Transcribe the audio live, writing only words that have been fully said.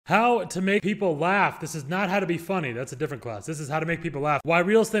How to make people laugh. This is not how to be funny. That's a different class. This is how to make people laugh. Why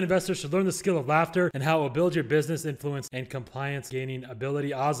real estate investors should learn the skill of laughter and how it will build your business influence and compliance gaining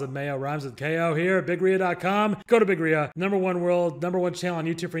ability. Awesome Mayo rhymes with KO here. BigRia.com. Go to Big Ria. Number one channel on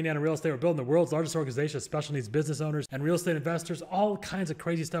YouTube for Indiana real estate. We're building the world's largest organization of special needs business owners and real estate investors. All kinds of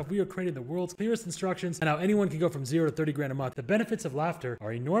crazy stuff. We are creating the world's clearest instructions and how anyone can go from 0 to 30 grand a month. The benefits of laughter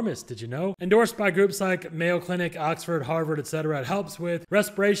are enormous. Did you know? Endorsed by groups like Mayo Clinic, Oxford, Harvard, etc. It helps with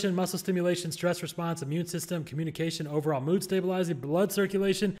respiration, muscle stimulation, stress response, immune system, communication, overall mood stabilizing, blood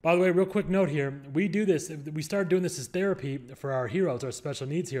circulation. By the way, real quick note here. We do this. We started doing this as therapy for our heroes, our special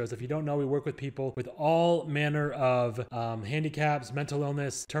needs heroes. If you don't know, we work with people with all manner of handicaps, mental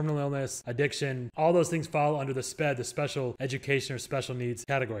illness, terminal illness, addiction. All those things fall under the SPED, the special education or special needs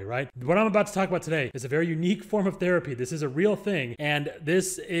category, right? What I'm about to talk about today is a very unique form of therapy. This is a real thing, and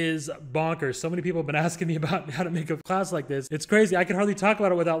this is bonkers. So many people have been asking me about how to make a class like this. It's crazy. I can hardly talk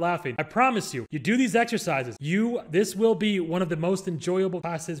about it without laughing. I promise you, you do these exercises. This will be one of the most enjoyable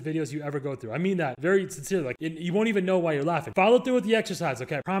classes, videos you ever go through. I mean that very sincerely. Like, you won't even know why you're laughing. Follow through with the exercise,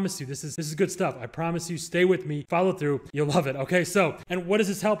 okay? I promise you, this is good stuff. I promise you, stay with me, follow through. You'll love it, okay? So, and what does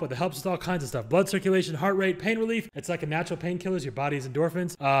this help with? It helps with all kinds of stuff. Blood circulation, heart rate, pain relief. It's like a natural painkillers. Your body's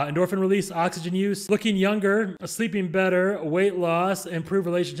endorphins. Endorphin release, oxygen use, looking younger, sleeping better, weight loss, improved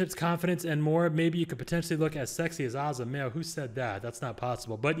relationships, confidence, and more. Maybe you could potentially look as sexy as Ozzy Mayo. Who said that? That's not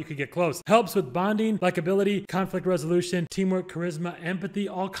possible, but you could get close. Helps with bonding, likability, conflict resolution, teamwork, charisma, empathy,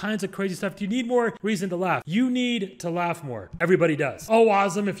 all kinds of crazy stuff. Do you need more reason to laugh? You need to laugh more. Everybody does. Oh,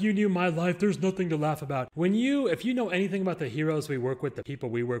 awesome. If you knew my life, there's nothing to laugh about. If you know anything about the heroes we work with, the people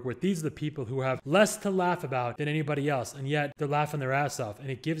we work with, these are the people who have less to laugh about than anybody else, and yet they're laughing their ass off, and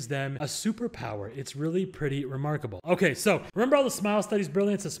it gives them a superpower. It's really pretty remarkable. Okay, so remember all the smile studies,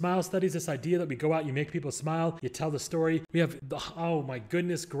 brilliance of smile studies, this idea that we go out, you make people smile, you tell the story. We have, oh my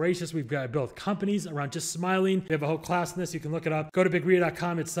goodness gracious, we've got built companies around just smiling. We have a whole class in this. You can look it up. Go to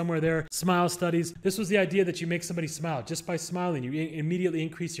BigRia.com. It's somewhere there. Smile studies. This was the idea that you make somebody smile. Just by smiling, you immediately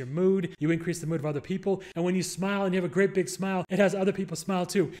increase your mood. You increase the mood of other people. And when you smile and you have a great big smile, it has other people smile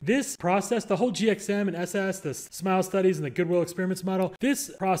too. This process, the whole GXM and SS, the smile studies and the goodwill experiments model,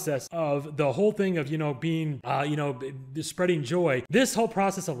 this process of the whole thing of, being, spreading joy, this whole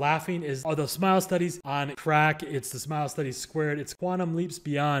process of laughing is the smile studies on crack. It's the smile studies squared. It's quantum leaps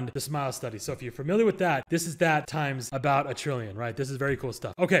beyond the smile studies. So if you're familiar with that, this is that times about a trillion, right? This is very cool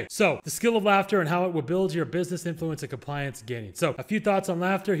stuff. Okay, so the skill of laughter and how it will build your business influence and compliance gaining. So a few thoughts on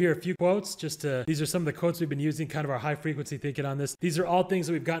laughter here, a few quotes. These are some of the quotes we've been using, kind of our high frequency thinking on this. These are all things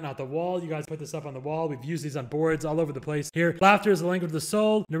that we've gotten out the wall. You guys put this up on the wall. We've used these on boards all over the place here. Laughter is the language of the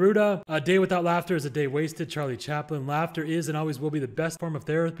soul. Neruda, a day without laughter is a day wasted. Charlie Chaplin, laughter is and always will be the best form of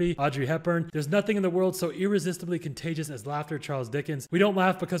therapy. Audrey Hepburn, there's nothing in the world so irresistibly contagious as laughter. Charles Dickens, we don't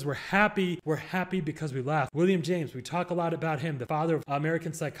laugh because we're happy because we laugh. William James, we talk a lot about him, the father of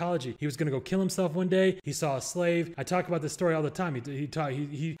American psychology. He was going to go kill himself one day. He saw a slave. I talk about this story all the time.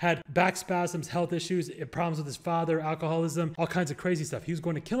 He had back spasms, health issues, problems with his father, alcoholism, all kinds of crazy stuff. He was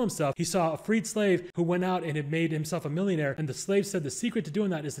going to kill himself. He saw a freed slave who went out and had made himself a millionaire, and the slave said the secret to doing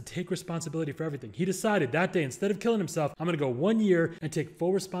that is to take responsibility for everything. He decided that day, instead of killing himself, I'm going to go 1 year and take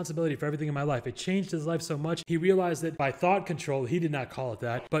full responsibility for everything in my life. It changed his life so much. He realized that by thought control, he did not call it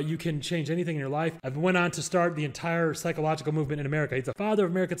that, but you can change anything in your life. I went on to start the entire psychological movement in America. He's the father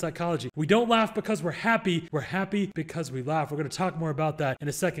of American psychology. We don't laugh because we're happy. We're happy because we laugh. We're going to talk more about that in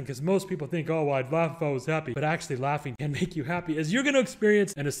a second, because most people think, oh, well, I'd laugh if I was happy, but actually laughing can make you happy, as you're going to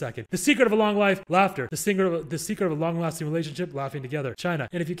experience in a second. The secret of a long life, laughter. The secret of a long-lasting relationship, laughing together. China.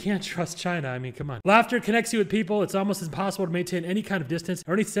 And if you can't trust China, I mean, come on. Laughter connects you with people. It's almost impossible to maintain any kind of distance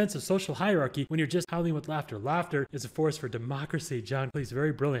or any sense of social hierarchy when you're just howling with laughter. Laughter is a force for democracy. John Cleese,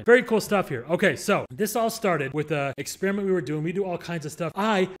 very brilliant. Very cool stuff here. Okay, so this all started with an experiment we were doing. We do all kinds of stuff.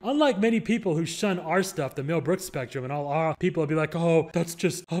 Unlike many people who shun our stuff, the Mel Brooks spectrum, and all our people will be like, oh, that's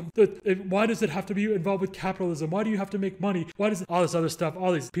just, why does it have to be involved with capitalism? Why do you have to make money? Why does all this other stuff,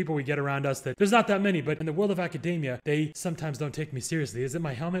 all these people we get around us, that there's not that many, but in the world of academia, they sometimes don't take me seriously. Is it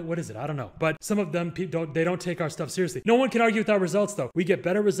my helmet? What is it? I don't know. But some of them don't take our stuff seriously. No one can argue with our results, though. We get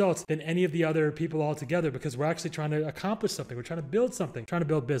better results than any of the other people all together because we're actually trying to accomplish something. We're trying to build something, trying to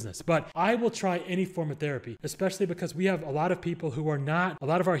build business. But I will try any form of therapy, especially because we have a lot of people who are not, a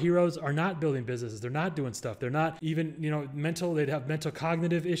lot of our heroes are not building businesses. They're not doing stuff. They're not even, mental, they have mental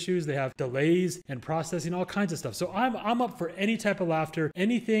cognitive issues. They have delays and processing, all kinds of stuff. So I'm up for any type of laughter,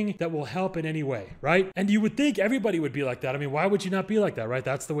 anything that will help in any way, right? And you would think everybody would be like that. I mean, why would you not be like that, right?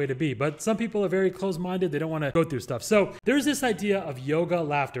 That's the way to be. But some people are very closed-minded. They don't want to go through stuff. So there's this idea of yoga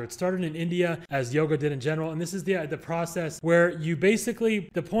laughter. It started in India as yoga did in general. And this is the process where you basically,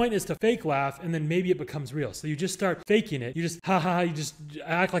 the point is to fake laugh, and then maybe it becomes real. So you just start faking it. You just, you just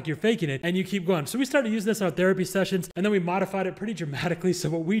act like you're faking it, and you keep going. So we started using this in our therapy sessions, and then we modified it pretty dramatically. So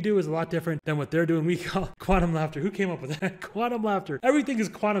what we do is a lot different than what they're doing. We call quantum laughter. Who came up with that? Quantum laughter. Everything is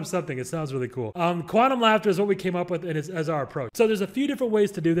quantum something. It sounds really cool. Quantum laughter is what we came up with, and it's as our approach. So there's a few different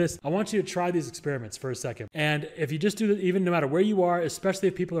ways to do this. I want you to try these experiments for a second. And if you just do that, even no matter where you are, especially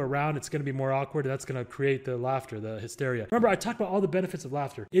if people are around, it's going to be more awkward. That's going to create the laughter, the hysteria. Remember, I talked about all the benefits of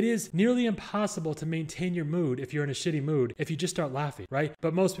laughter. It is nearly impossible to maintain your mood if you're in a shitty mood if you just start laughing, right?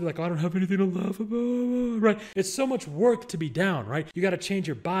 But most people are like, oh, I don't have anything to laugh about, right? It's so much work to be down, right? You got to change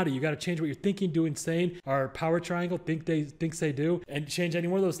your body. You got to change what you're thinking, doing, saying. Our power triangle, think, say, do, and change any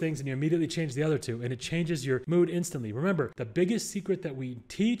one of those things, and you immediately change the other two, and it changes your mood instantly. Remember, the biggest secret that we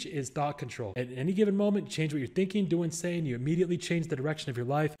teach is thought control. At any given moment, change what you're thinking, doing, saying. You immediately change the direction of your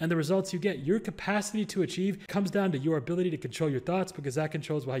life, and the results you get. Your capacity to achieve comes down to your ability to control your thoughts, because that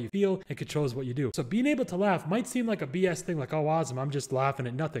controls how you feel and controls what you do. So being able to laugh might seem like a BS thing, like, oh, awesome, I'm just laughing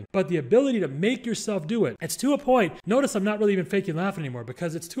at nothing. But the ability to make yourself do it, it's to a point. Notice I'm not really even faking laughing anymore,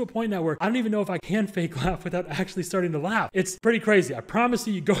 because it's to a point now where I don't even know if I can fake laugh without actually starting to laugh. It's pretty crazy. I promise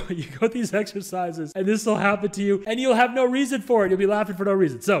you, you go these exercises, and this will happen to you, and you'll have no reason for it. You'll be laughing for no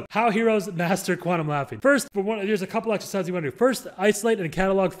reason. So, how heroes master quantum laughing. First, there's a couple exercises you want to do. First, isolate and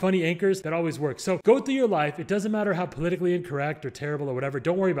catalog funny anchors. That always works. So, go through your life. It doesn't matter how politically incorrect or terrible or whatever.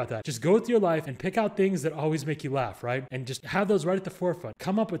 Don't worry about that. Just go through your life and pick out things that always make you laugh, right? And just have those right at the forefront.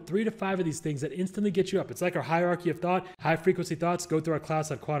 Come up with 3 to 5 of these things that instantly get you up. It's like our hierarchy of thought, high frequency thoughts. Go through our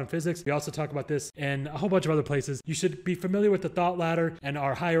class on quantum physics. We also talk about this in a whole bunch of other places. You should be familiar with the thought ladder and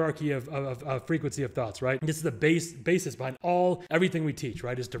our hierarchy of frequency of thoughts, right? And this is the basis behind everything we teach,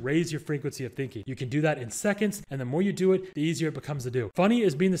 right? Is to raise your frequency of thinking. You can do that in seconds, and the more you do it, the easier it becomes to do. Funny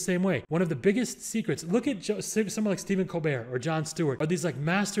is being the same way. One of the biggest secrets, look at someone like Stephen Colbert or Jon Stewart, or these like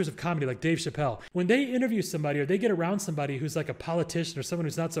masters of comedy like Dave Chappelle. When they interview somebody or they get around somebody who's like a politician or someone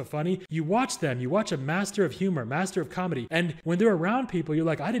who's not so funny, you watch them, you watch a master of humor, master of comedy, and when they're around people, you're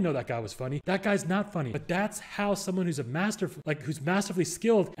like, I didn't know that guy was funny. That guy's not funny. But that's how someone who's who's masterfully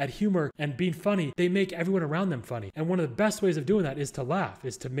skilled at humor and being funny, they make everyone around them funny. And one of the best ways of doing that is to laugh,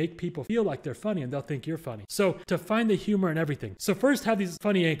 is to make people feel like they're funny, and they'll think you're funny. So to find the humor in everything. So first, have these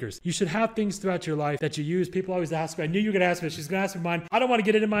funny anchors. You should have things throughout your life that you use. People always ask me, I knew you were going to ask me, she's going to ask me mine. I don't want to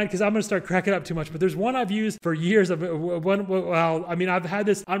get into mine because I'm going to start cracking up too much, but there's one I've used for years. I've had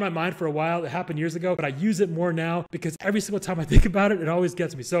this on my mind for a while. It happened years ago, but I use it more now because every single time I think about it, it always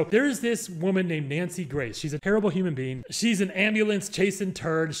gets me. So there's this woman named Nancy Grace. She's a terrible human being. She's an ambulance chasing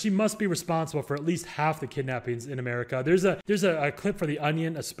turd. She must be responsible for at least half the kidnappings in America. There's a clip for The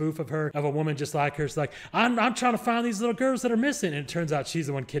Onion, a spoof of her, of a woman just like her. She's like, I'm trying to find these little girls that are missing. And it turns out she's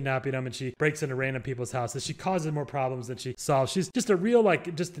the one kidnapping them, and she breaks into random people's houses. She causes more problems than she solves. She's just a real,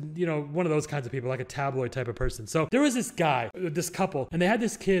 one of those kinds of people, like a tabloid type of person. So there was this guy, this couple, and they had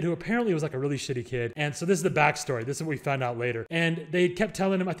this kid who apparently was like a really shitty kid. And so this is the backstory. This is what we found out later. And they kept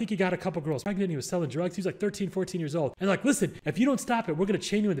telling him, I think he got a couple girls pregnant. He was selling drugs. He was like 13, 14 years old. And like, listen, if you don't stop it, we're going to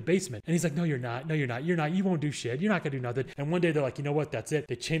chain you in the basement. And he's like, no, you're not. No, you're not. You're not. You won't do shit. You're not going to do nothing. And one day they're like, you know what? That's it.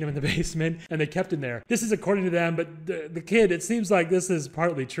 They chained him in the basement and they kept him there. This is according to them, but the kid, it seems like this is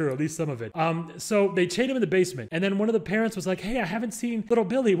partly true, at least some of it. So they chained him in the basement. And then one of the parents was like, hey, I haven't seen little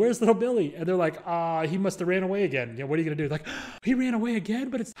Billy. Where's little Billy? And they're like, he must have ran away again. You know, what are you going to do? Like, he ran away again?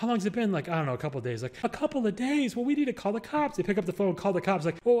 But how long's it been? Like, I don't know, a couple of days. Like, a couple of days? Well, we need to call the cops. They pick up the phone, call the cops.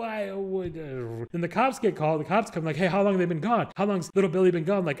 Like, oh, then the cops get called. The cops come like, hey, how long have they been gone? How long's little Billy been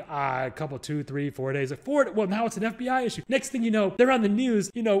gone? Like, a couple, 2, 3, 4 days. Like, 4. Well, now it's an FBI issue. Next thing you know, they're on the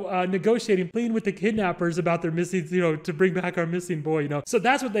news, negotiating, pleading with the kidnappers about their missing, to bring back our missing boy, So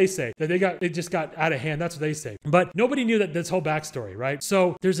that's what they say. That they just got out of hand. That's what they say. But nobody knew that this whole backstory, right?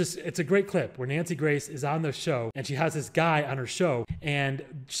 So it's a great clip where Nancy Grace is on the show and she has this guy on her show, and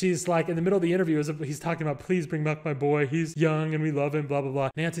she's like, in the middle of the interview, he's talking about, please bring back my boy. He's young and we love him, blah, blah, blah.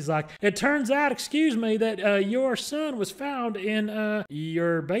 Nancy's like, it turns out, excuse me, that your son was found in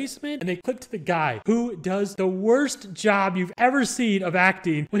your basement. And they clip to the guy who does the worst job you've ever seen of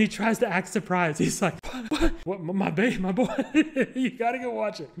acting when he tries to act surprised. He's like, what my baby, my boy, you gotta go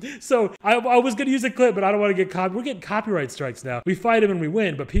watch it. So I was gonna use a clip, but I don't want to get caught. We're getting copyright strikes now. We fight them and we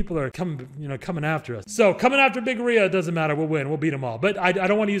win, but people are coming after us. So coming after Big Rhea, it doesn't matter. We'll win. We'll beat them all. But I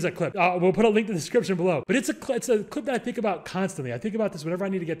don't want to use that clip. We'll put a link in the description below. But it's a clip that I think about constantly. I think about this whenever I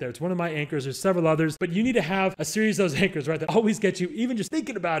need to get there. It's one of my anchors. There's several others, but you need to have a series of those anchors, right? That always get you, even just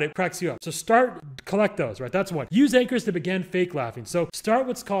thinking about it, cracks you up. So collect those, right? That's one. Use anchors to begin fake laughing. So start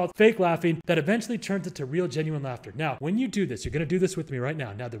what's called fake laughing that eventually turns into real, genuine laughter. Now, when you do this, you're going to do this with me right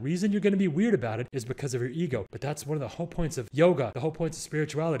now. Now, the reason you're going to be weird about it is because of your ego. But that's one of one of the whole points of yoga, the whole points of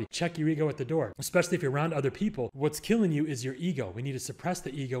spirituality. Check your ego at the door, especially if you're around other people. What's killing you is your ego. We need to suppress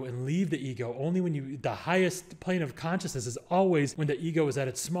the ego and leave the ego. Only when the highest plane of consciousness is always when the ego is at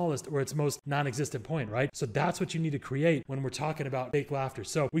its smallest or its most non-existent point, right? So that's what you need to create when we're talking about fake laughter.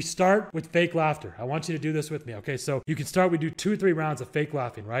 So we start with fake laughter. I want you to do this with me, okay? So you can start, we do 2 or 3 rounds of fake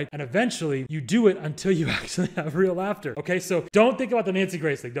laughing, right? And eventually you do it until you actually have real laughter, okay? So don't think about the Nancy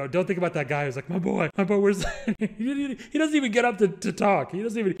Grace thing. Don't think about that guy who's like, my boy, where's he doesn't even get up to talk. He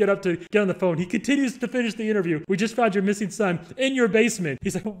doesn't even get up to get on the phone. He continues to finish the interview. We just found your missing son in your basement.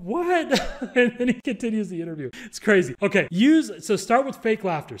 He's like, what? And then he continues the interview. It's crazy. Okay, so start with fake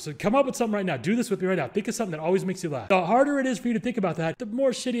laughter. So come up with something right now. Do this with me right now. Think of something that always makes you laugh. The harder it is for you to think about that, the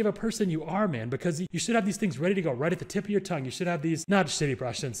more shitty of a person you are, man, because you should have these things ready to go right at the tip of your tongue. You should have these, not shitty, bro,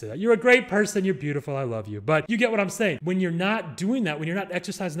 I shouldn't say that. You're a great person. You're beautiful. I love you. But you get what I'm saying. When you're not doing that, when you're not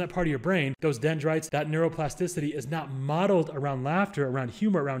exercising that part of your brain, those dendrites, that neuroplasticity is not modeled around laughter, around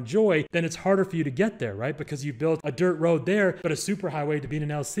humor, around joy, then it's harder for you to get there, right? Because you built a dirt road there, but a superhighway to being an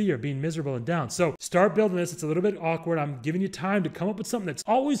LC or being miserable and down. So start building this. It's a little bit awkward. I'm giving you time to come up with something that's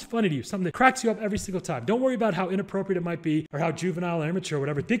always funny to you, something that cracks you up every single time. Don't worry about how inappropriate it might be or how juvenile or immature or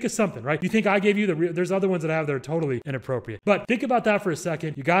whatever. Think of something, right? You think I gave you there's other ones that I have that are totally inappropriate. But think about that for a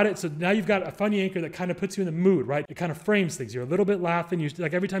second. You got it. So now you've got a funny anchor that kind of puts you in the mood, right? It kind of frames things. You're a little bit laughing. You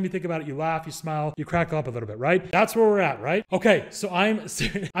like every time you think about it, you laugh, you smile, you crack up a little bit, right? That's where we're at, right? Okay, so I'm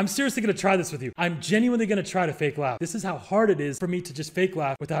seriously going to try this with you. I'm genuinely going to try to fake laugh. This is how hard it is for me to just fake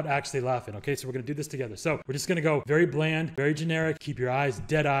laugh without actually laughing. Okay, so we're going to do this together. So we're just going to go very bland, very generic. Keep your eyes,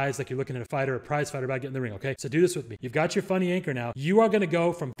 dead eyes, like you're looking at a fighter, a prize fighter about to get in the ring. Okay, so do this with me. You've got your funny anchor now. You are going to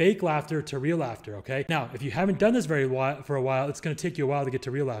go from fake laughter to real laughter. Okay, now if you haven't done this for a while, it's going to take you a while to get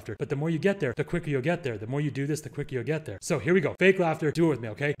to real laughter. But the more you get there, the quicker you'll get there. The more you do this, the quicker you'll get there. So here we go. Fake laughter. Do it with me.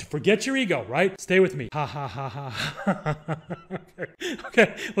 Okay, forget your ego. Right? Stay with me. Ha ha ha ha.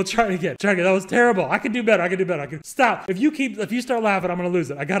 Okay, we'll try it again. Try it again. That was terrible. I can do better. I can stop. If you start laughing, I'm gonna lose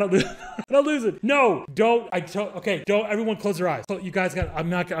it. I gotta lose it. No, don't. Okay, don't. Everyone close their eyes. You guys got. I'm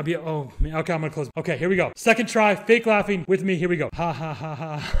not gonna be. Oh man. Okay, I'm gonna close. Okay, here we go. Second try. Fake laughing with me. Here we go. Ha ha ha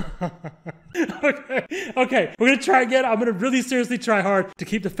ha. Okay. We're gonna try again. I'm gonna really seriously try hard to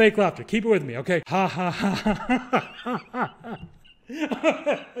keep the fake laughter. Keep it with me. Okay. Ha ha ha.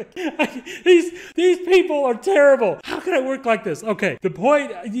 These people are terrible. How can I work like this? Okay, the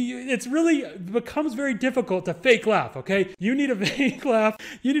point, it's really becomes very difficult to fake laugh, okay? You need a fake laugh.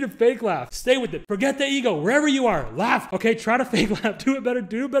 You need a fake laugh. Stay with it. Forget the ego. Wherever you are, laugh. Okay, try to fake laugh. Do a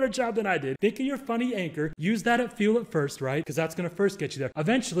better job than I did. Think of your funny anchor. Use that at fuel at first, right? Because that's going to first get you there.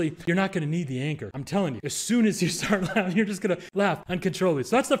 Eventually, you're not going to need the anchor. I'm telling you, as soon as you start laughing, you're just going to laugh uncontrollably.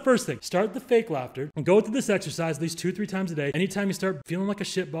 So that's the first thing. Start the fake laughter and go through this exercise at least 2-3 times a day. Anytime you start feeling like a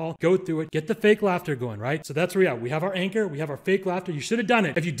shitball, go through it, get the fake laughter going, right? So that's where we are. We have our anchor, we have our fake laughter. You should have done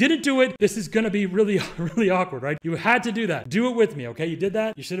it. If you didn't do it, this is going to be really, really awkward, right? You had to do that. Do it with me, okay? You did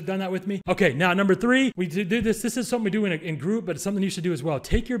that. You should have done that with me. Okay, now number 3, we did this. This is something we do in group, but it's something you should do as well.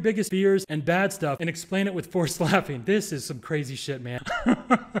 Take your biggest fears and bad stuff and explain it with forced laughing. This is some crazy shit, man.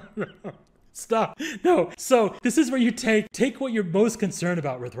 Stop. No. So this is where you take what you're most concerned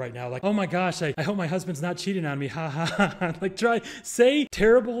about with right now. Like, oh my gosh, I hope my husband's not cheating on me. Ha ha ha. Like say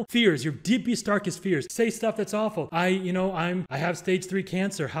terrible fears, your deepest, darkest fears. Say stuff that's awful. I have stage 3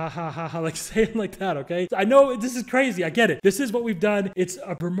 cancer. Ha ha ha ha. Like say it like that. Okay. I know this is crazy. I get it. This is what we've done. It's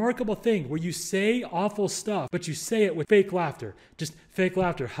a remarkable thing where you say awful stuff, but you say it with fake laughter. Just fake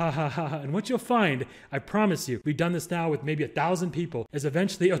laughter. Ha ha ha ha. And what you'll find, I promise you, we've done this now with maybe 1,000 people, is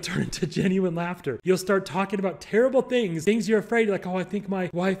eventually it'll turn into genuine laughter. You'll start talking about terrible things you're afraid, like, oh, I think my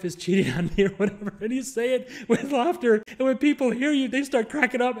wife is cheating on me or whatever. And you say it with laughter. And when people hear you, they start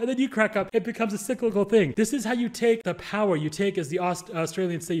cracking up and then you crack up. It becomes a cyclical thing. This is how you take the power. You take, as the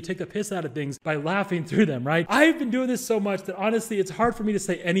Australians say, you take the piss out of things by laughing through them, right? I've been doing this so much that honestly, it's hard for me to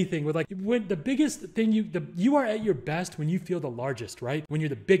say anything with when the biggest thing you are at your best when you feel the largest, right? When you're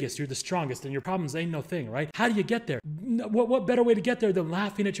the biggest, you're the strongest, and your problems ain't no thing, right? How do you get there? What better way to get there than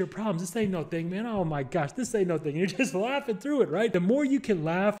laughing at your problems? This ain't no thing, man. Oh my gosh, this ain't no thing. You're just laughing through it, right? The more you can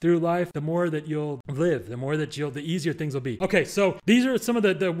laugh through life, the more that you'll live, the easier things will be. Okay, so these are some of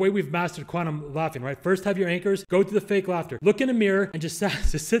the way we've mastered quantum laughing, right? First, have your anchors, go through the fake laughter, look in a mirror and just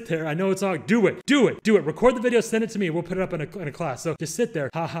sit there. I know it's all, do it. Record the video, send it to me. We'll put it up in a class. So just sit there,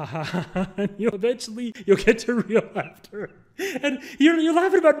 ha ha ha ha, and you'll get to real laughter. And you're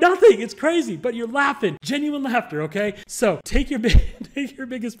laughing about nothing. It's crazy, but you're laughing. Genuine laughter, okay? So take your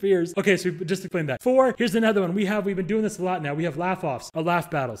biggest fears. Okay, so we just explained that. 4, here's another one. We've been doing this a lot now. We have laugh offs or laugh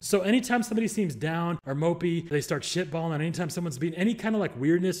battles. So anytime somebody seems down or mopey, they start shitballing. And anytime someone's being any kind of like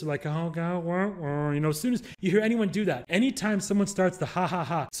weirdness or like, oh God, you know, as soon as you hear anyone do that, anytime someone starts the ha ha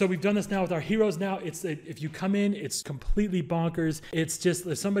ha. So we've done this now with our heroes now. It's if you come in, it's completely bonkers. It's just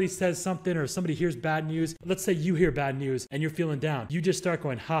if somebody says something or somebody hears bad news, let's say you hear bad news and you're feeling down, you just start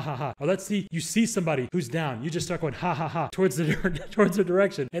going ha ha ha. Or let's see, you see somebody who's down, you just start going ha ha ha towards the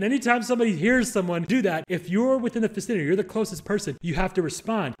direction. And anytime somebody hears someone do that, if you're within the vicinity, you're the closest person, you have to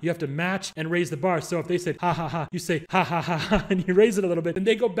respond. You have to match and raise the bar. So if they said ha ha ha, you say ha ha ha ha, and you raise it a little bit, and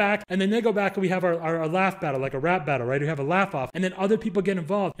they go back, and then they go back, and we have our laugh battle, like a rap battle, right? We have a laugh off, and then other people get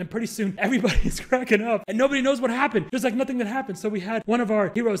involved, and pretty soon everybody's cracking up, and nobody knows what happened. There's like nothing that happened. So we had one of our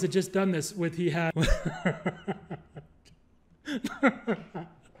heroes had just done this with, he had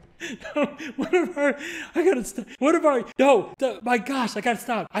my gosh, I gotta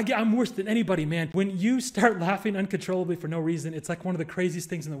stop. I'm worse than anybody, man. When you start laughing uncontrollably for no reason, it's like one of the craziest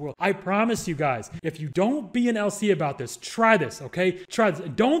things in the world. I promise you guys, if you don't be an LC about this, try this, okay? Try this.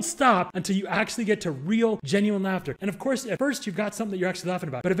 Don't stop until you actually get to real, genuine laughter. And of course, at first you've got something that you're actually laughing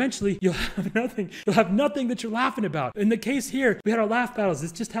about, but eventually you'll have nothing. You'll have nothing that you're laughing about. In the case here, we had our laugh battles.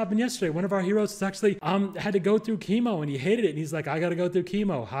 This just happened yesterday. One of our heroes actually had to go through chemo, and he hated it. And he's like, I gotta go through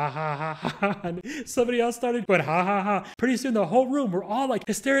chemo. Ha ha ha ha. And somebody else started going ha ha ha. Pretty soon the whole room, we're all like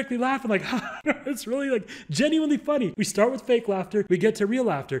hysterically laughing, like ha. It's really like genuinely funny. We start with fake laughter, we get to real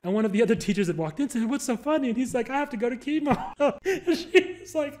laughter. And one of the other teachers that walked in said, what's so funny? And he's like, I have to go to chemo. And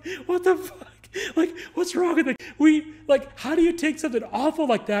she's like, what the fuck? Like, what's wrong with it? How do you take something awful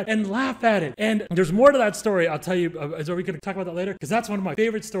like that and laugh at it? And there's more to that story. I'll tell you. Are we going to talk about that later? Because that's one of my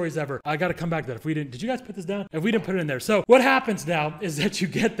favorite stories ever. I got to come back to that. If we didn't, did you guys put this down? If we didn't put it in there. So what happens now is that you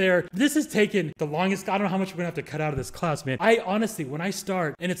get there. This has taken the longest. I don't know how much we're going to have to cut out of this class, man. I honestly, when I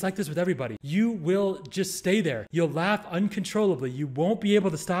start, and it's like this with everybody, you will just stay there. You'll laugh uncontrollably. You won't be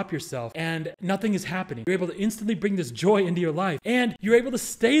able to stop yourself, and nothing is happening. You're able to instantly bring this joy into your life, and you're able to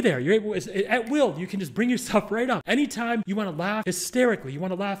stay there. You're able, at will, you can just bring yourself right up. Anytime you want to laugh hysterically, you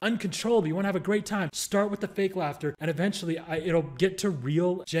want to laugh uncontrollably, you want to have a great time, start with the fake laughter, and eventually it'll get to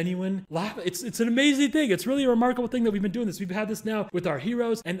real, genuine laugh. It's an amazing thing. It's really a remarkable thing that we've been doing this. We've had this now with our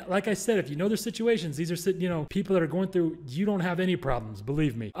heroes, and like I said, if you know their situations, these are people that are going through, you don't have any problems,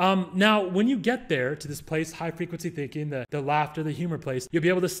 believe me. Now when you get there to this place, high frequency thinking, the laughter, the humor place, you'll be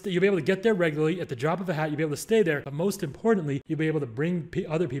able to get there regularly at the drop of a hat. You'll be able to stay there, but most importantly, you'll be able to bring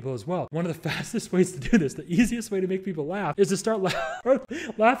other people as well. One of the fastest ways to do this, the easiest way to make people laugh, is to start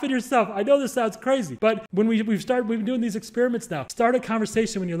laughing yourself. I know this sounds crazy, but when we've been doing these experiments now. Start a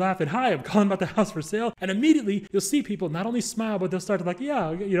conversation when you're laughing. Hi, I'm calling about the house for sale, and immediately you'll see people not only smile, but they'll start to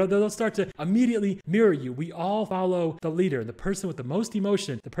they'll start to immediately mirror you. We all follow the leader, the person with the most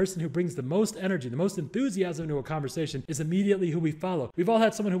emotion, the person who brings the most energy, the most enthusiasm to a conversation is immediately who we follow. We've all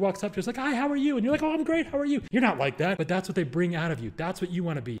had someone who walks up to us like, hi, how are you? And you're like, oh, I'm great. How are you? You're not like that, but that's what they bring out of you. That's what you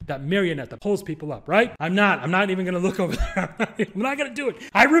want to be. That marionette that pulls people up, right? I'm not even going to look over there. I'm not going to do it.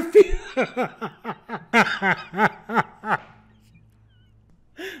 I refuse.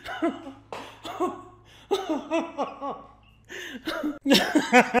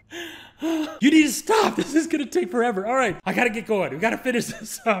 You need to stop. This is going to take forever. All right, I got to get going. We got to finish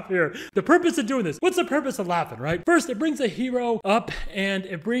this up here. The purpose of doing this. What's the purpose of laughing, right? First, it brings a hero up and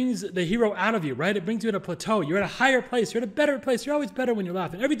it brings the hero out of you, right? It brings you at a plateau. You're at a higher place. You're at a better place. You're always better when you're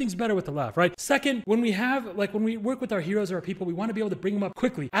laughing. Everything's better with the laugh, right? Second, when we work with our heroes or our people, we want to be able to bring them up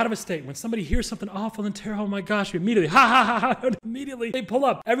quickly out of a state. When somebody hears something awful and terrible, oh my gosh, we immediately, ha ha ha ha, immediately they pull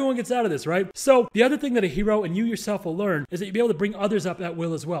up. Everyone gets out of this, right? So the other thing that a hero and you yourself will learn is that you'll be able to bring others up at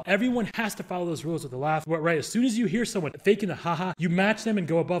will as well. Everyone has to follow those rules with the laugh, right? As soon as you hear someone faking the haha, you match them and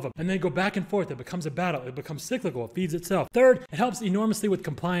go above them, and then go back and forth. It becomes a battle. It becomes cyclical. It feeds itself. Third, it helps enormously with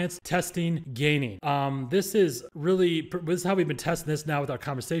compliance, testing, gaining. This is how we've been testing this now with our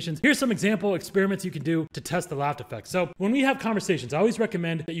conversations. Here's some example experiments you can do to test the laugh effect. So when we have conversations, I always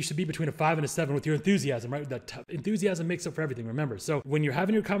recommend that you should be between a 5 and a 7 with your enthusiasm, right? That enthusiasm makes up for everything, remember. So when you're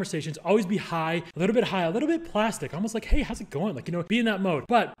having your conversations, always be high, a little bit plastic, almost like, hey, how's it going? Like, be in that mode.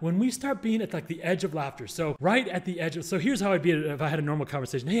 But when we start being at like the edge of laughter, so right at the edge of, so here's how I'd be if I had a normal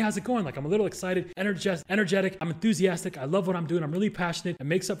conversation. Hey, how's it going? Like, I'm a little excited, energetic, I'm enthusiastic, I love what I'm doing, I'm really passionate. It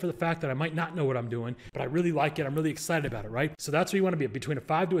makes up for the fact that I might not know what I'm doing, but I really like it, I'm really excited about it, right? So that's where you want to be, between a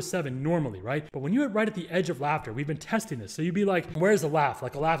 5 to a 7 normally, right? But when you're right at the edge of laughter, we've been testing this. So you'd be like, where's the laugh?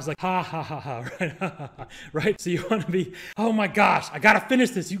 Like a laugh is like, ha, ha, ha, ha, right? Ha, ha, ha, right? So you want to be, oh my gosh, I got to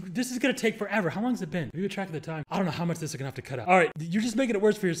finish this. This is going to take forever. How long has it been? Have you been tracking the time? I don't know how much this is going to have to cut out. All right, you're just making it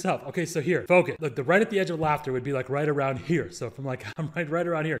worse for yourself. Okay, so here, focus. Look, the right at the edge of laughter would be like right around here. So if I'm like, I'm right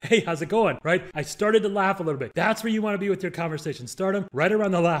around here. Hey, how's it going? Right? I started to laugh a little bit. That's where you want to be with your conversation. Start them right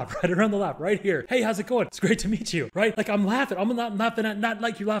around the laugh, right here. Hey, how's it going? It's great to meet you, right? Like I'm laughing. I'm not laughing at, not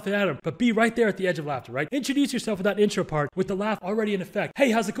like you're laughing at them, but be right there at the edge of laughter, right? Introduce yourself with that intro part with the laugh already in effect.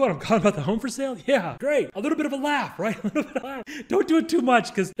 Hey, how's it going? I'm calling about the home for sale. Yeah, great. A little bit of a laugh, right? A little bit of a laugh. Don't do it too much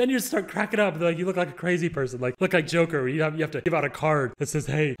because then you just start cracking up. Like you look like a crazy person, like look like Joker. You have to give out a card that says,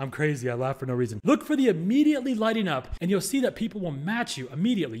 hey, I'm crazy. I laugh for no reason. Look for the immediately lighting up and you'll see that people will match you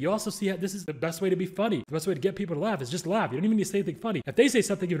immediately. You also see how this is the best way to be funny. The best way to get people to laugh is just laugh. You don't even need to say anything funny. If they say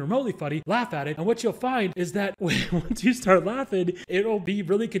something even remotely funny, laugh at it. And what you'll find is that once you start laughing, it'll be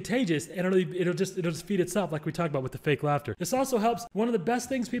really contagious and it'll just feed itself like we talked about with the fake laughter. This also helps. One of the best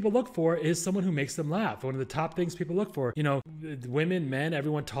things people look for is someone who makes them laugh. One of the top things people look for, you know, women, men,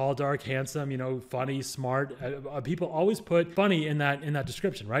 everyone tall, dark, handsome, you know, funny, smart. People always put funny in that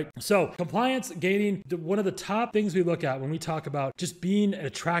description, right? So compliance gaining, one of the top things we look at when we talk about just being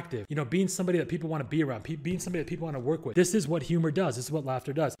attractive, you know, being somebody that people want to be around, being somebody that people want to work with. This is what humor does. This is what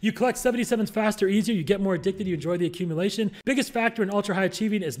laughter does. You collect 77s faster, easier. You get more addicted. You enjoy the accumulation. Biggest factor in ultra high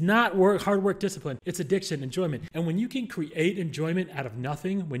achieving is not hard work, discipline. It's addiction, enjoyment. And when you can create enjoyment out of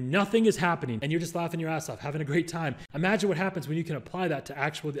nothing, when nothing is happening and you're just laughing your ass off, having a great time, imagine what happens when you can apply that to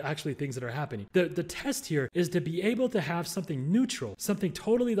actually things that are happening. The test here is to be able to have something neutral, something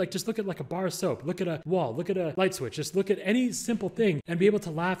totally like, just look at like a bar of soap, look at a wall, look at a light switch, just look at any simple thing and be able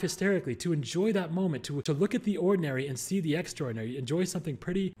to laugh hysterically, to enjoy that moment, to look at the ordinary and see the extraordinary, enjoy something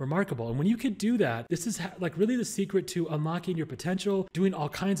pretty remarkable. And when you can do that, this is like really the secret to unlocking your potential, doing all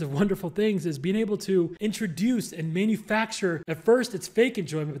kinds of wonderful things, is being able to introduce and manufacture. At first it's fake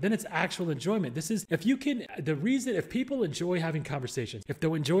enjoyment, but then it's actual enjoyment. This is, if people enjoy having conversations, if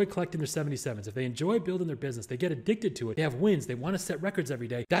they'll enjoy collecting their 77s, if they enjoy building their business, they get addicted to it, they have wins, they want to set records every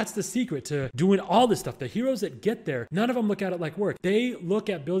day. That's the secret to doing all this stuff. The heroes that get there, none of them look at it like work. They look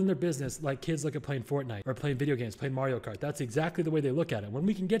at building their business like kids look at playing Fortnite or playing video games, playing Mario Kart. That's exactly the way they look at it. When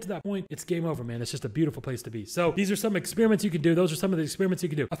we can get to that point, it's game over, man. It's just a beautiful place to be. So these are some experiments you can do. Those are some of the experiments you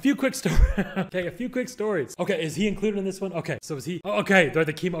can do. A few quick stories. Okay, a few quick stories. Okay, is he included in this one? Okay, so is he? Oh, okay, they're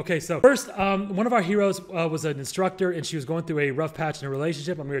the chemo. Okay, so first, one of our heroes was an instructor and she was going through a rough patch in a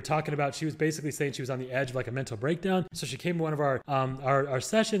relationship, and we were talking about, she was basically saying she was on the edge of like a mental breakdown. So she came to one of our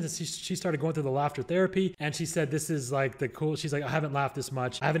sessions and she started going through the laughter therapy, and she said, this is like she's like, I haven't laughed this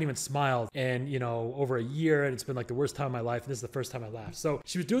much. I haven't even smiled in, you know, over a year, and it's been like the worst time of my life. And this is the first time I laughed. So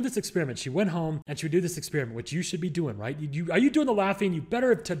she was doing this experiment. She went home and she would do this experiment, which you should be doing, right? Are you doing the laughing? You better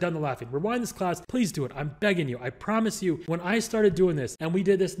have done the laughing. Rewind this class. Please do it. I'm begging you. I promise you, when I started doing this, and we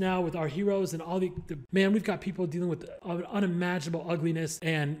did this now with our heroes and all man, we've got people dealing with unimaginable ugliness,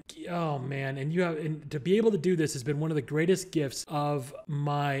 and oh man, and to be able to do this has been one of the greatest gifts of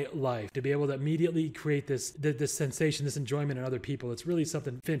my life, to be able to immediately create this sensation, this enjoyment in other people. It's really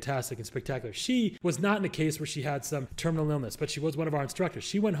something fantastic and spectacular. She was not in a case where she had some terminal illness, but she was one of our instructors.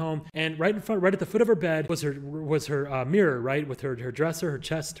 She went home, and right in front, right at the foot of her bed was her mirror, right, with her dresser, her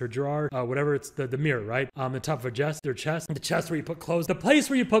chest, her drawer, whatever. It's the mirror, right, on the top of her chest, the chest where you put clothes, the place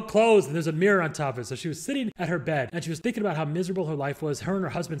where you put clothes, and there's a mirror on top of it. So she was sitting at her bed and she was thinking about how miserable her life was. Her and her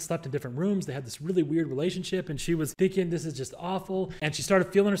husband slept in different rooms. They had this really weird relationship, and she was thinking, this is just awful. And she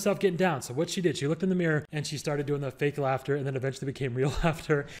started feeling herself getting down. So what she did, she looked in the mirror and she started doing the fake laughter, and then eventually became real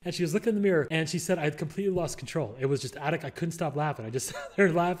laughter. And she was looking in the mirror and she said, I had completely lost control. It was just I couldn't stop laughing. I just sat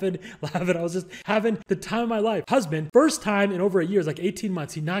there laughing. I was just having the time of my life. Husband, first time in over a year, it's like 18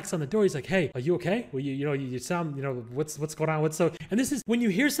 months. He knocks on the door. He's like, hey, are you okay? Well, you sound, what's going on? And this is when you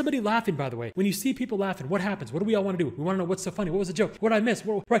hear somebody laughing, by the way, when you see people laughing, what happens? What do we all want to do? We want to know what's so funny. What was the joke? What did I miss?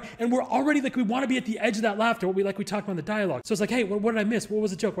 Right. And we're already like, we want to be at the edge of that laughter. We talked about in the dialogue. So it's like, hey, what did I miss? What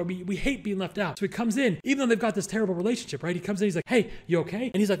was the joke? We hate being left out. So he comes in, even though they've got this terrible relationship, right? He comes in, he's like, hey, you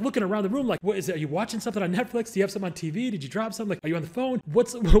okay? And he's like looking around the room like, what is it? Are you watching something on Netflix? Do you have something on TV? Did you drop something? Like, are you on the phone?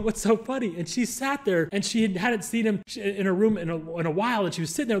 What's so funny? And she sat there and she hadn't seen him in her room in a while. And she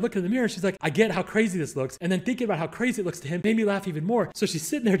was sitting there looking in the mirror. And she's like, I get how crazy this looks. And then thinking about how crazy it looks to him made me laugh even more. So she's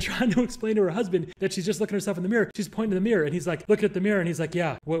sitting there trying to explain to her husband that she's just looking at herself in the mirror. She's pointing to the mirror and he's like, looking at the mirror and he's like,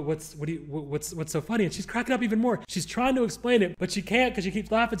 yeah, what's so funny? And she's cracking up even more. She's trying to explain it, but she can't because she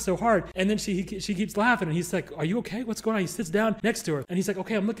keeps laughing so hard. And then she keeps laughing and he's like, are you okay? What's going on? He sits down next to her and he's like,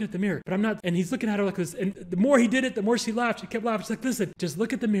 okay, I'm looking at the mirror, but I'm not. And he's looking at her like this. And the more he did it, the more she laughed. She kept laughing. She's like, listen, just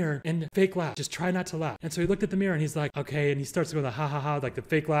look at the mirror and fake laugh. Just try not to laugh. And so he looked at the mirror and he's like, okay. And he starts going the ha ha ha, like the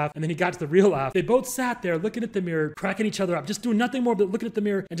fake laugh. And then he got to the real laugh. They both sat there looking at the mirror, cracking each other up, just doing nothing more but looking at the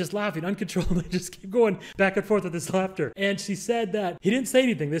mirror and just laughing uncontrollably, just keep going back and forth with this laughter. And she said that he didn't say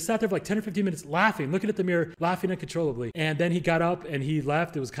anything. They sat there for like 10 or 15 minutes laughing, looking at the mirror, laughing uncontrollably. And then he got up and when he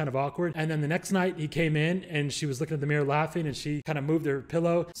left, it was kind of awkward. And then the next night he came in and she was looking at the mirror laughing, and she kind of moved her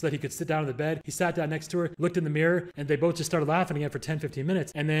pillow so that he could sit down on the bed. He sat down next to her, looked in the mirror, and they both just started laughing again for 10-15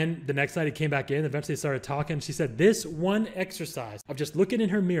 minutes. And then the next night he came back in, eventually started talking. She said this one exercise of just looking in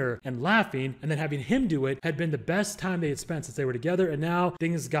her mirror and laughing and then having him do it had been the best time they had spent since they were together. And now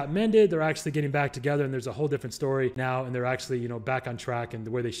things got mended. They're actually getting back together, and there's a whole different story now, and they're actually, you know, back on track and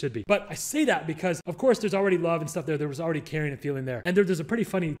where they should be. But I say that because of course there's already love and stuff there. There was already caring and feeling there. And there's a pretty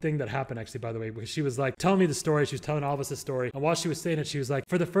funny thing that happened actually, by the way, because she was like telling me the story. She was telling all of us the story. And while she was saying it, she was like,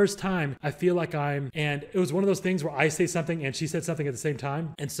 for the first time, I feel like and it was one of those things where I say something and she said something at the same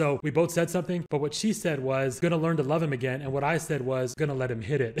time. And so we both said something, but what she said was gonna learn to love him again. And what I said was gonna let him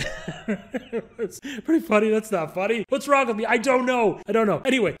hit it. It's pretty funny. That's not funny. What's wrong with me? I don't know.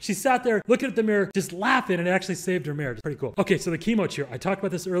 Anyway, she sat there looking at the mirror, just laughing, and it actually saved her marriage. It's pretty cool. Okay, so the chemo cheer. I talked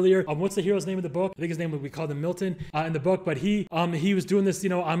about this earlier. What's the hero's name of the book? I think his name we called him Milton in the book, but he was doing this, you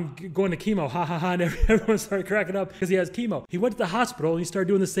know, I'm going to chemo, ha ha ha, and everyone started cracking up because he has chemo. He went to the hospital and he started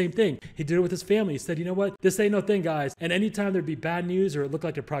doing the same thing. He did it with his family. He said, you know what? This ain't no thing, guys. And anytime there'd be bad news, or it looked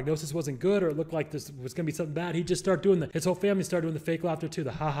like the prognosis wasn't good, or it looked like this was going to be something bad, he'd just start doing his whole family started doing the fake laughter too,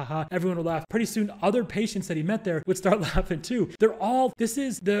 the ha ha ha. Everyone would laugh. Pretty soon, other patients that he met there would start laughing too. This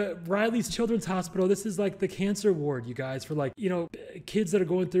is the Riley's Children's Hospital. This is like the cancer ward, you guys, for like, you know, kids that are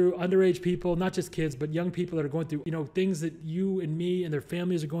going through, underage people, not just kids, but young people that are going through, you know, things that you and me and their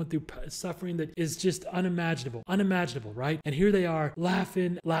families are going through, suffering that is just unimaginable, right? And here they are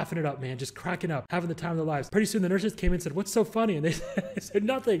laughing it up, man, just cracking up, having the time of their lives. Pretty soon the nurses came in and said, what's so funny? And they said,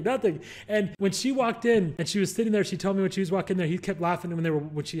 nothing. And when she walked in and she was sitting there, she told me when she was walking there, he kept laughing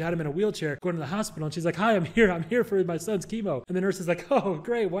when she had him in a wheelchair going to the hospital. And she's like, hi, I'm here for my son's chemo. And the nurse is like, oh,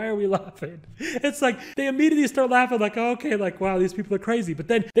 great. Why are we laughing? It's like, they immediately start laughing like, oh, okay, like, wow, these people are crazy. But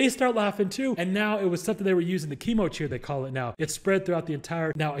then they start laughing too. And now it was something they were using, the chemo cheer, they call it now. It's spread throughout the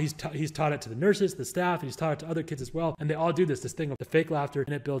entire, now he's taught it to the nurses, the staff, and he's taught it to other kids as well. And they all do this thing of the fake laughter,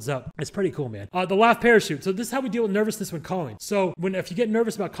 and it builds up. It's pretty cool, man. The laugh parachute. So this is how we deal with nervousness when calling. So if you get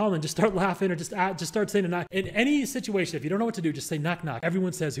nervous about calling, just start laughing, or just start saying a knock. In any situation, if you don't know what to do, just say knock knock.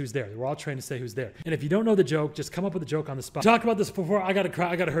 Everyone says who's there. We're all trained to say who's there. And if you don't know the joke, just come up with a joke on the spot. Talk about this before. I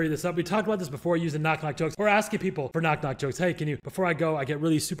gotta hurry this up. We talked about this before, using knock knock jokes or asking people for knock knock jokes. Hey, before I go, I get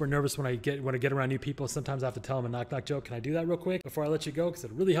really super nervous when I get around new people. Sometimes I have to tell them a knock knock joke. Can I do that real quick before I let you go? Because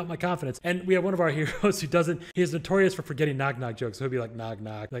it really helped my confidence. And we have one of our heroes he is notorious for forgetting knock knock jokes. So he'll be like, knock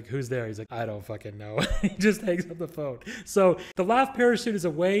knock, like, who's there? He's like, I don't fucking know. He just hangs up the phone. So the laugh parachute is a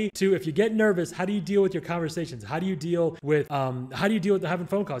way to, if you get nervous, how do you deal with your conversations? How do you deal with having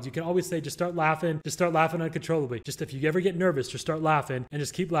phone calls? You can always say, just start laughing uncontrollably. Just if you ever get nervous, just start laughing and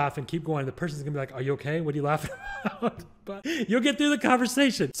just keep laughing, keep going. The person's gonna be like, are you okay? What are you laughing about? But you'll get through the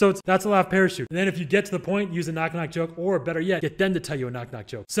conversation. So that's a laugh parachute. And then if you get to the point, use a knock knock joke, or better yet, get them to tell you a knock knock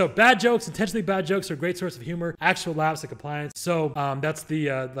joke. So bad jokes, intentionally bad jokes, are a great source of humor. Actual laughs and compliance. So that's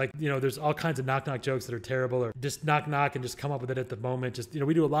the there's all kinds of knock knock jokes that are terrible, or just knock knock and just come up with it at the moment. Just,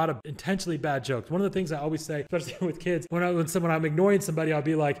 we do a lot of intentionally bad jokes. One of the things I always say, especially with kids, when I'm ignoring somebody, I'll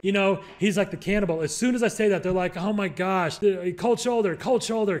be like, he's like the cannibal. As soon as I say that, they're like, oh my gosh, cold shoulder,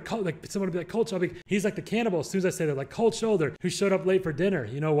 like someone will be like, cold shoulder. He's like the cannibal. As soon as I say that, like, cold shoulder, who showed up late for dinner.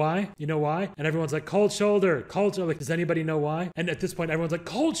 You know why? And everyone's like, cold shoulder. Like, does anybody know why? And at this point, everyone's like,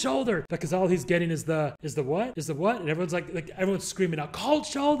 cold shoulder, because all he's getting is the what? And everyone's like everyone's screaming out, cold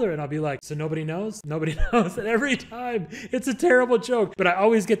shoulder. And I'll be like, so nobody knows? And every time it's a terrible joke, but I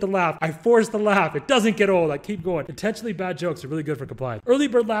always get the laugh. I force the laugh. It doesn't get old. I keep going. Intentionally bad jokes are really good for compliance. Early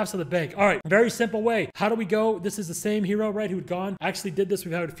bird laughs at the bank. All right, very simple way. How do we go? This is the same hero, right, who had gone. Actually did this.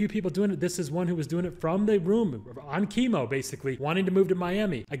 We've had a few people doing it. This is one who was doing it from the room on chemo, basically, wanting to move to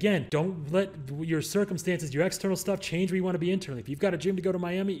Miami. Again, don't let your circumstances, your external stuff, change where you want to be internally. If you've got a dream to go to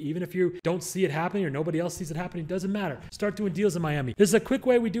Miami, even if you don't see it happening or nobody else sees it happening, it doesn't matter. Start doing deals in Miami. This is a quick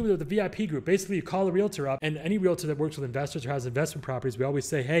way we do it with the VIP group. Basically, you call a realtor up, and any realtor that works with investors or has investment properties, we always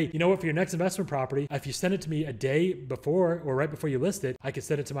say, hey, you know what, for your next investment property, if you send it to me a day before or right before you list it, I can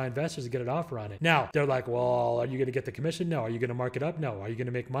send it to my investors and get an offer on it. Now, they're like, well, are you going to get the commission? No. Are you going to mark it up? No. Are you going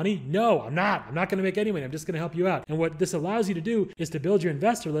to make money? No, I'm not. I'm not going to make any money. I'm just going to help you out. And what this allows you to do is to build your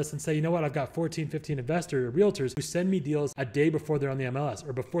investor list and say, you know what, I've got 14, 15 investor or realtors who send me deals a day before they're on the MLS,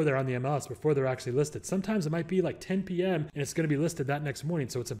 or before they're on the MLS, before they're actually listed. Sometimes it might be like 10 p.m. and it's going to be listed that next morning.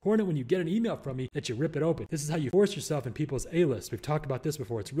 So it's important when you get an email from me that you rip it open. This is how you force yourself in people's A-list. We've talked about this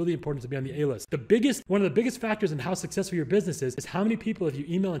before. It's really important to be on the A-list. One of the biggest factors in how successful your business is how many people, if you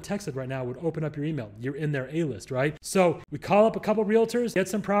email and texted right now, would open up your email. You're in their A-list, right? So we call up a couple realtors, get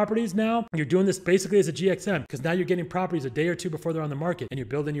some properties now. You're doing this basically as a GXM, because now you're getting getting properties a day or two before they're on the market, and you're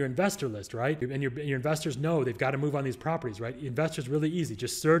building your investor list, right? And your investors know they've got to move on these properties, right? Investors really easy.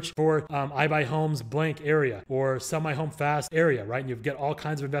 Just search for I buy homes blank area or sell my home fast area, right? And you get all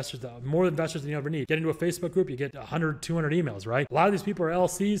kinds of investors, more investors than you ever need. Get into a Facebook group, you get 100, 200 emails, right? A lot of these people are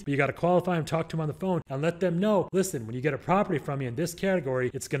LCs, but you got to qualify them, talk to them on the phone, and let them know, listen, when you get a property from me in this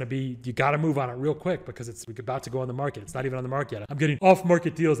category, it's going to be, you got to move on it real quick because we're about to go on the market. It's not even on the market yet. I'm getting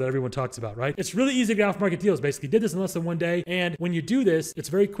off-market deals that everyone talks about, right? It's really easy to get off-market deals. Basically, did this in less than one day. And when you do this, it's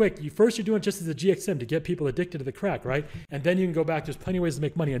very quick. You're doing it just as a GXM to get people addicted to the crack, right? And then you can go back. There's plenty of ways to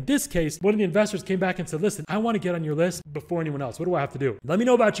make money. In this case, one of the investors came back and said, listen, I want to get on your list before anyone else. What do I have to do? Let me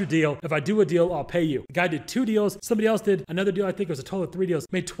know about your deal. If I do a deal, I'll pay you. The guy did 2 deals. Somebody else did another deal. I think it was a total of 3 deals.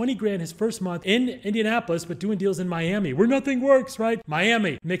 Made 20 grand his first month in Indianapolis, but doing deals in Miami where nothing works, right?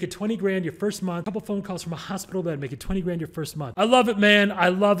 Miami, make it 20 grand your first month. A couple phone calls from a hospital bed, make it 20 grand your first month. I love it, man. I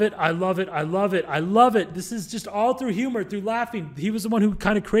love it. I love it. I love it. I love it. This is just all through humor, through laughing. He was the one who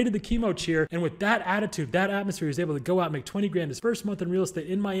kind of created the chemo cheer. And with that attitude, that atmosphere, he was able to go out and make 20 grand his first month in real estate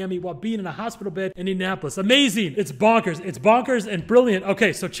in Miami while being in a hospital bed in Indianapolis. Amazing. It's bonkers. It's bonkers and brilliant.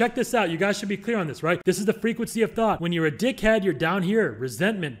 Okay, so check this out. You guys should be clear on this, right? This is the frequency of thought. When you're a dickhead, you're down here.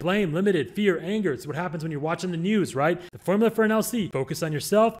 Resentment, blame, limited, fear, anger. It's what happens when you're watching the news, right? The formula for an LC, focus on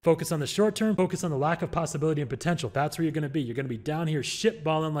yourself, focus on the short term, focus on the lack of possibility and potential. That's where you're going to be. You're going to be down here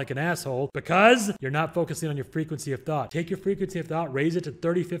shitballing like an asshole because you're not focusing on your frequency of thought. Take your frequency of thought, raise it to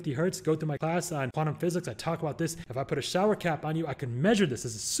 30, 50 hertz. Go through my class on quantum physics. I talk about this. If I put a shower cap on you, I can measure this.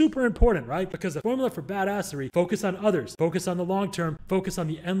 This is super important, right? Because the formula for badassery, focus on others, focus on the long term, focus on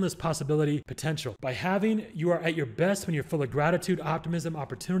the endless possibility potential. By having, you are at your best when you're full of gratitude, optimism,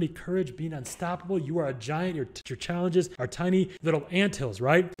 opportunity, courage, being unstoppable. You are a giant. Your challenges are tiny little anthills,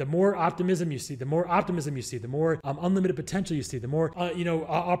 right? The more optimism you see, the more unlimited potential you see, the more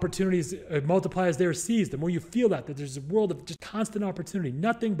opportunities multiply as they are seized. The more you feel that there's a world of just constant opportunity,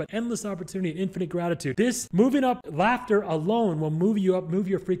 nothing but endless opportunity and infinite gratitude. This moving up, laughter alone will move you up, move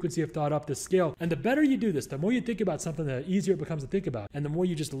your frequency of thought up the scale. And the better you do this, the more you think about something, the easier it becomes to think about, and the more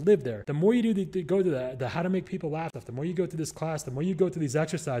you just live there. The more you go to the how to make people laugh stuff, the more you go through this class, the more you go through these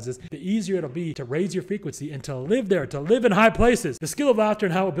exercises, the easier it'll be to raise your frequency and to live there, to live in high places. The skill of laughter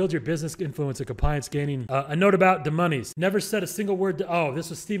and how it builds your business influence and compliance gaining. A note about the monies. Never said a single word. This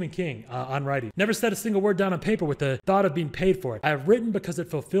was Stephen King on writing. Never said a single word down on paper with the thought of being paid for it. I have written because it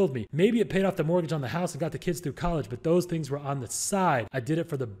fulfilled me. Maybe it paid off the mortgage on the house and got the kids through college, but those things were on the side. I did it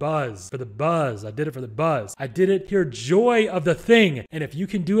for the buzz. For the buzz. I did it for the buzz. I did it here, joy of the thing. And if you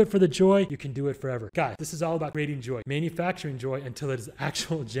can do it for the joy, you can do it forever. Guys, this is all about creating joy, manufacturing joy until it is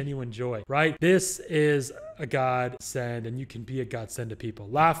actual genuine joy, right? This is a godsend, and you can be a godsend to people.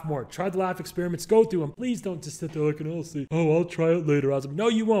 Laugh more. Try the laugh experiments. Go through them. Please don't just sit there like an LC. Oh, I'll try it later. No,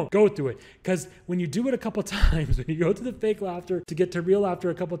 you won't. Go through it. Because when you do it a couple times, when you go through the fake laughter to get to real laughter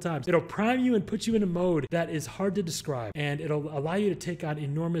a couple times, it'll prime you and put you in a mode that is hard to describe. And it'll allow you to take on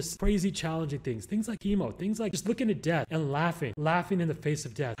enormous, crazy, challenging things. Things like chemo. Things like just looking at death and laughing. Laughing in the face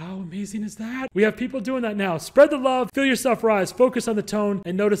of death. How amazing is that? We have people doing that now. Spread the love. Feel yourself rise. Focus on the tone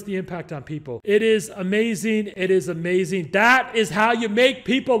and notice the impact on people. It is amazing. It is amazing. That is how you make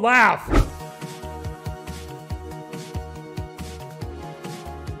people laugh.